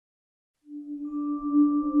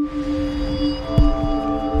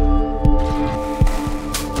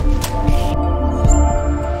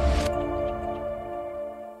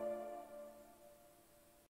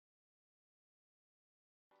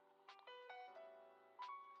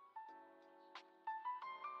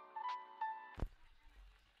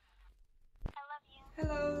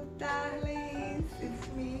Hello darlings,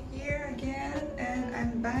 it's me here again and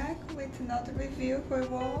I'm back with another review for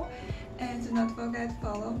you all. And do not forget to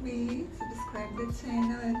follow me, subscribe the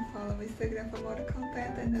channel and follow Instagram for more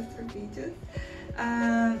content and extra videos.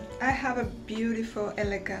 I have a beautiful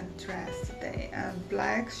elegant dress today, a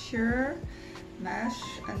black sheer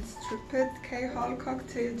mesh and striped K-hole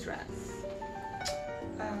cocktail dress.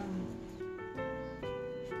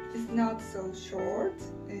 It's not so short,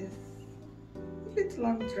 it's a bit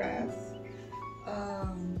long dress.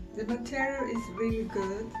 The material is really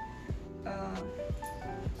good.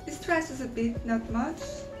 This dress is a bit, not much.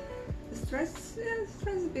 This dress a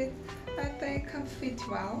bit, I think can fit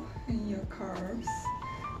well in your curves.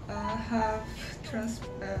 Have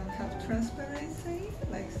transparency,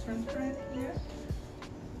 like transparent here.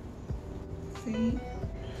 See,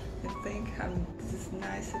 I think have this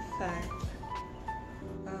nice effect.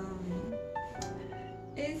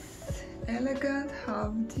 It's elegant,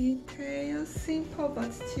 have details, simple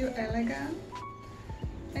but still elegant.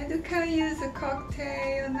 And you can use a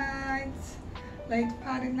cocktail night, late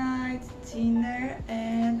party night, dinner,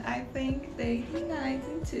 and I think dating night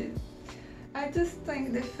too. I just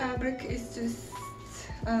think the fabric is just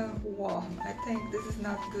warm. I think this is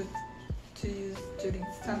not good to use during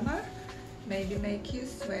summer, maybe make you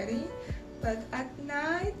sweaty, but at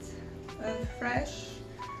night, fresh.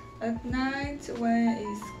 At night when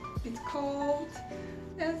it's a bit cold,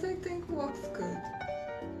 yes, I think works good.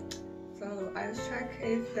 So I'll check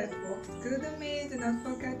if that works good on me. Do not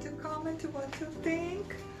forget to comment what you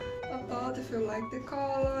think about, if you like the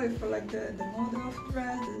color, if you like the model of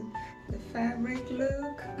dress, the fabric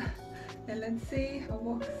look. And let's see how it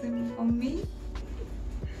works on me.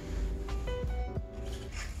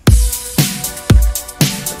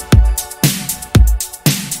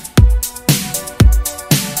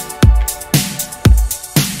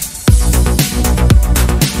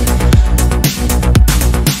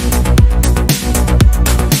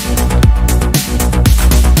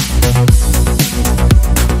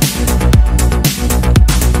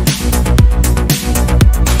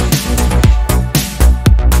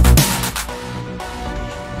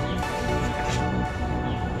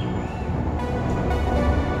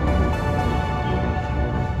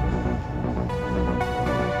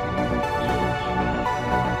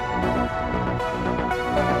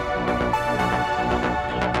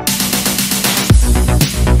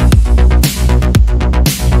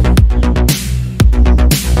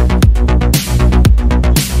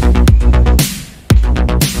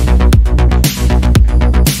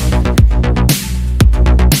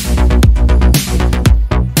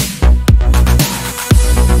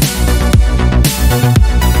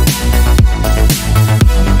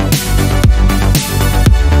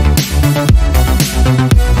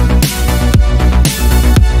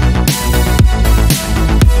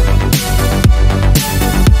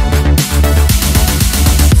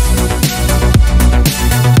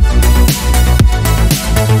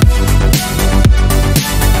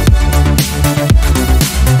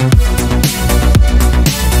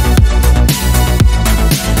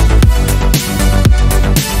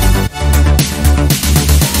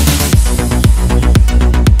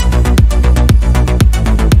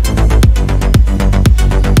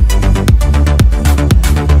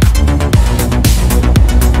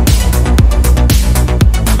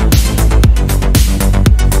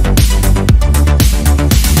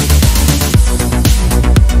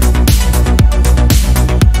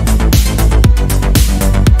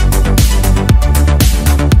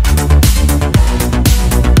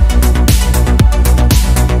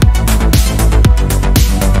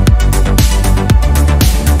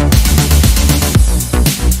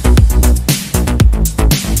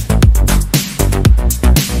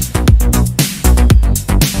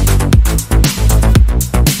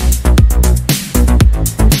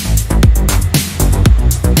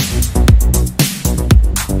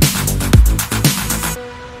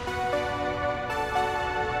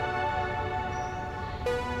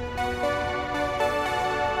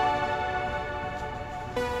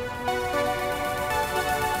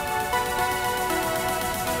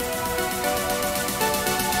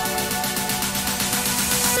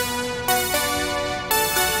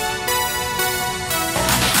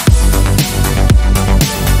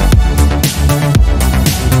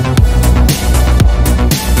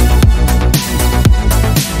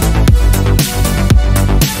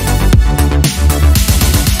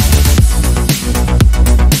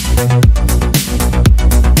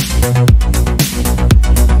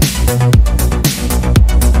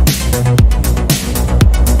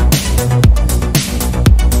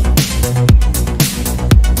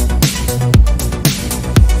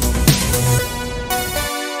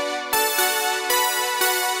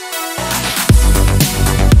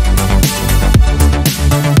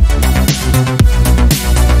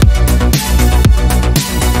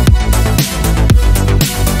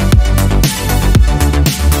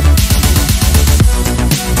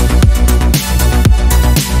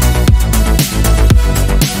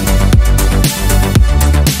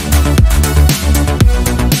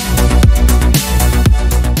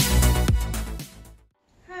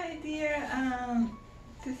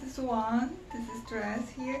 one. This dress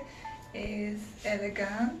here is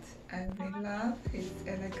elegant. I really love it's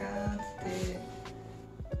elegant.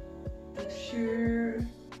 The sheer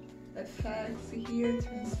effects here,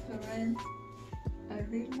 transparent. I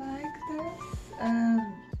really like this.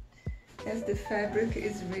 Yes, the fabric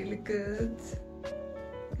is really good.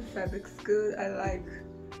 The fabric's good. I like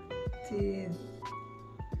the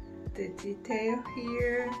detail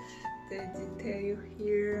here. The detail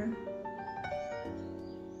here.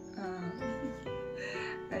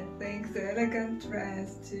 I think the elegant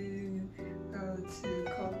dress to go to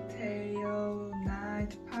cocktail,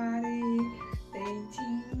 night party,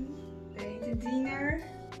 dating dinner.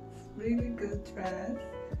 It's really good dress.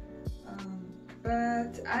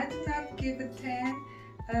 But I do not give it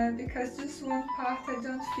 10 because just one part I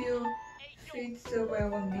don't feel fits so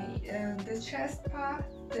well on me. The chest part,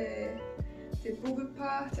 the boob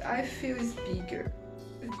part, I feel is bigger.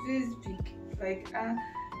 It is big. Like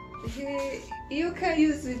you can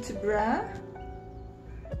use it bra.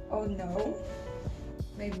 Oh no,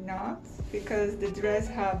 maybe not, because the dress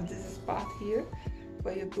have this spot here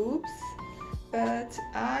for your boobs. But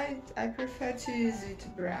I prefer to use it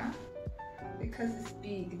bra because it's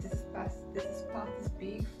big. This spot is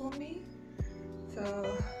big for me. So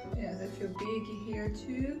yes, I feel big here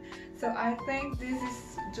too. So I think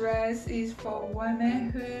this dress is for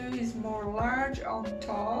women who is more large on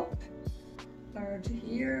top, large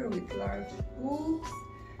here with large boobs,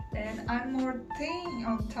 and I'm more thin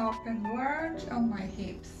on top and large on my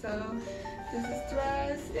hips. So this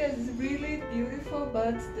dress is really beautiful,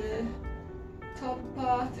 but the top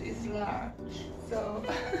part is large. So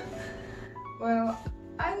well,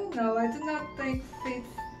 I don't know, I do not think fits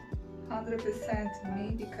 100%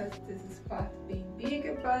 me because this is part being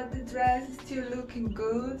bigger, but the dress is still looking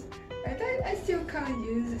good. I still can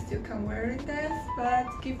use, I still can wear this, but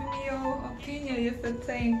give me your opinion if you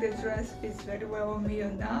think the dress fits very well on me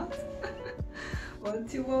or not.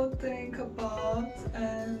 What you will think about,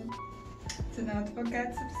 and do not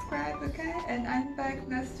forget to subscribe, okay? And I'm back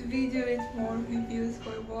next video with more reviews for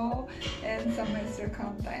you all and some extra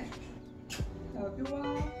content. Love you all.